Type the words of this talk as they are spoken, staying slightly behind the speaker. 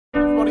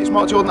everybody, it's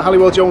Mark Jordan at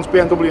Halliwell Jones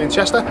BMW in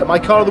Chester. My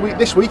car of the week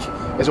this week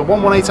is a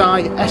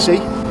 118i SE.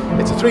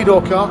 It's a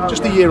 3-door car,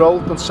 just a year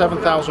old, done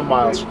 7,000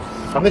 miles.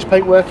 And this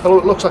paintwork, although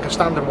it looks like a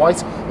standard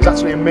white, is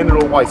actually a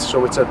mineral white,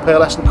 so it's a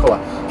pearlescent colour.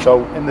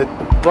 So in the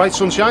bright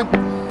sunshine,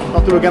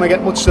 not that we're going to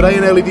get much today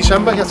in early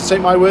December, you have to take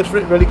my word for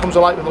it, it really comes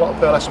alive with a lot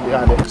of pearlescent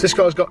behind it. So this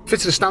car's got,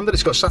 fits as standard,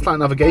 it's got satellite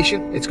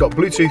navigation, it's got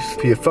Bluetooth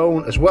for your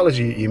phone as well as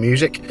your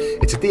music,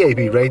 it's a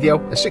DAB radio,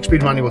 a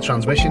 6-speed manual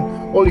transmission,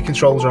 all your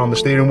controls are on the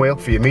steering wheel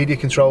for your media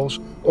controls,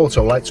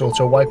 auto lights,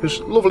 auto wipers,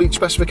 lovely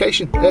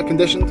specification, air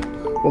conditioned.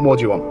 What more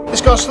do you want?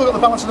 This car's still got the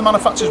balance of the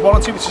manufacturer's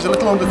warranty, which is a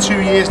little under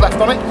 2 years left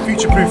on it,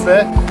 future-proof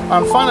there,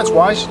 and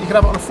finance-wise, you can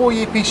have it on a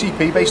 4-year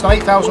PCP based on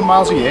 8,000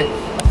 miles a year,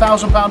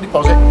 £1,000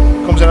 deposit,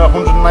 comes in at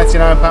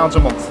 £199 a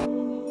month.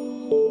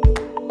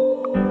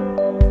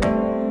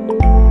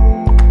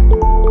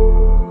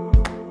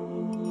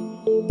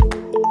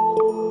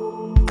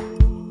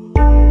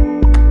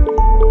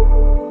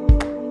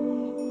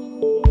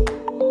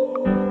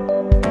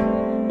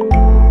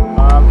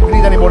 If you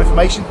need any more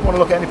information, want to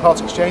look at any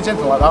parts exchange,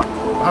 anything like that,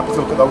 I'm happy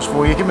to look at those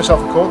for you. Give myself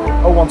a call,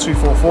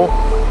 01244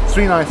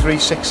 393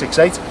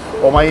 668,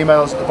 or my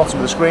email is at the bottom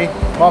of the screen,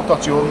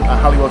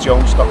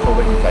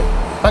 mark.jordan@halliwelljones.co.uk.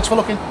 Thanks for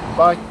looking,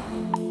 bye.